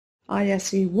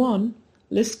ISE 1,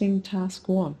 Listening Task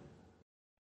 1.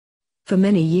 For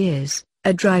many years,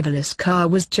 a driverless car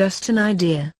was just an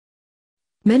idea.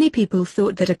 Many people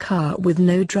thought that a car with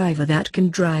no driver that can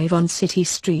drive on city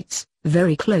streets,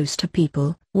 very close to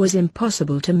people, was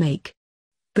impossible to make.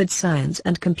 But science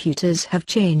and computers have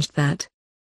changed that.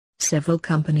 Several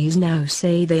companies now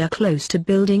say they are close to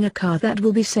building a car that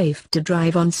will be safe to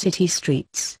drive on city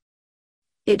streets.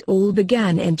 It all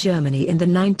began in Germany in the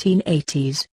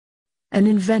 1980s. An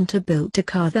inventor built a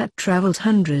car that traveled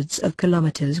hundreds of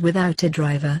kilometers without a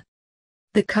driver.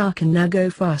 The car can now go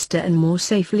faster and more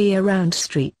safely around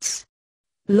streets.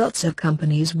 Lots of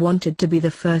companies wanted to be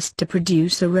the first to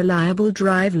produce a reliable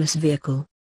driverless vehicle.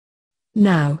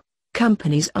 Now,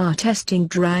 companies are testing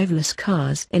driverless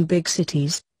cars in big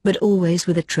cities, but always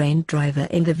with a trained driver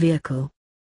in the vehicle.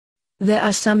 There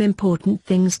are some important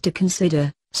things to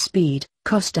consider: speed,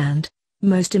 cost and,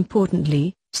 most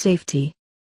importantly, safety.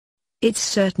 It's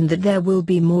certain that there will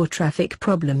be more traffic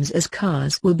problems as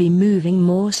cars will be moving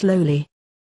more slowly.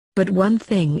 But one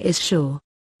thing is sure.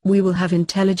 We will have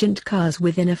intelligent cars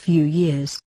within a few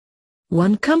years.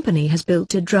 One company has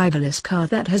built a driverless car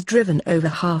that has driven over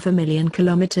 500,000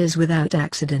 kilometers without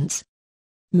accidents.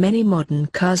 Many modern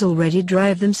cars already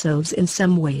drive themselves in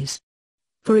some ways.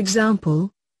 For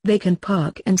example, they can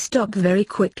park and stop very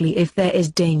quickly if there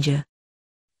is danger.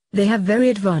 They have very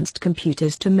advanced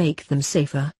computers to make them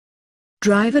safer.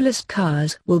 Driverless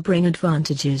cars will bring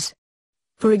advantages.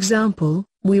 For example,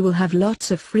 we will have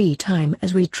lots of free time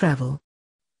as we travel.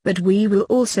 But we will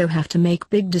also have to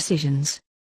make big decisions.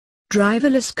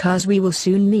 Driverless cars, we will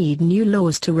soon need new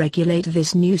laws to regulate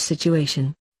this new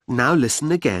situation. Now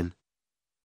listen again.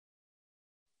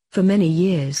 For many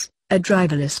years, a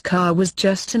driverless car was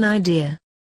just an idea.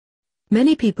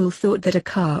 Many people thought that a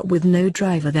car with no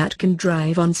driver that can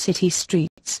drive on city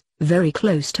streets, very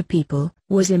close to people,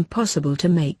 was impossible to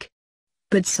make.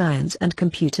 But science and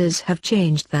computers have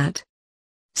changed that.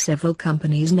 Several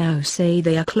companies now say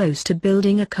they are close to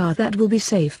building a car that will be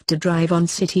safe to drive on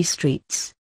city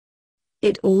streets.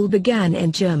 It all began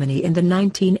in Germany in the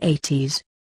 1980s.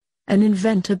 An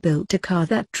inventor built a car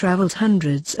that traveled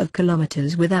hundreds of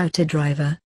kilometers without a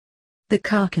driver. The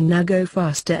car can now go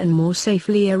faster and more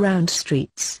safely around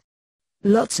streets.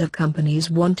 Lots of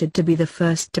companies wanted to be the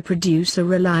first to produce a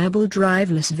reliable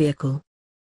driverless vehicle.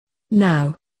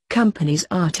 Now, companies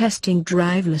are testing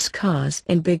driverless cars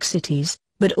in big cities,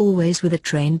 but always with a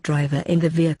trained driver in the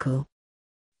vehicle.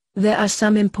 There are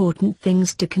some important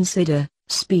things to consider: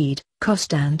 speed,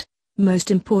 cost and,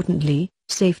 most importantly,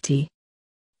 safety.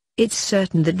 It's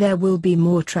certain that there will be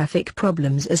more traffic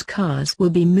problems as cars will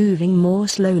be moving more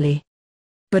slowly.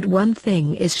 But one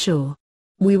thing is sure.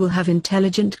 We will have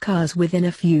intelligent cars within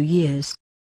a few years.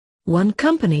 One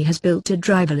company has built a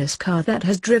driverless car that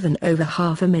has driven over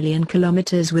 500,000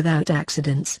 kilometers without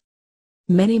accidents.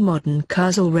 Many modern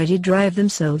cars already drive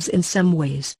themselves in some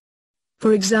ways.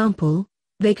 For example,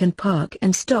 they can park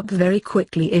and stop very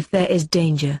quickly if there is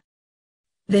danger.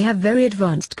 They have very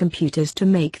advanced computers to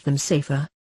make them safer.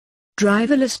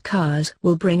 Driverless cars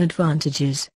will bring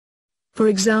advantages. For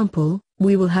example,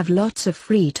 we will have lots of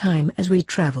free time as we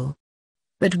travel.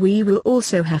 But we will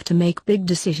also have to make big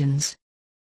decisions.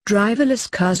 Driverless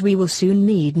cars, we will soon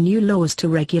need new laws to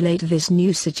regulate this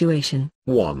new situation.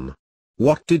 1.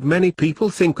 What did many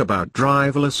people think about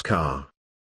driverless car?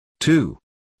 2.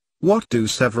 What do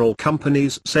several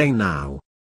companies say now?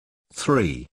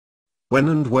 3. When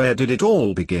and where did it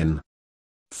all begin?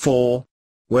 4.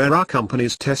 Where are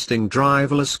companies testing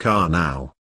driverless car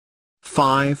now?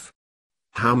 5.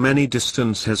 How many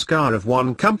distance has car of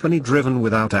one company driven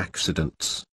without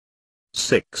accidents?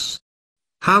 6.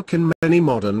 How can many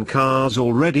modern cars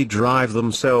already drive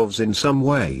themselves in some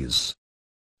ways?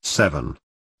 7.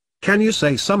 Can you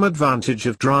say some advantage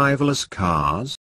of driverless cars?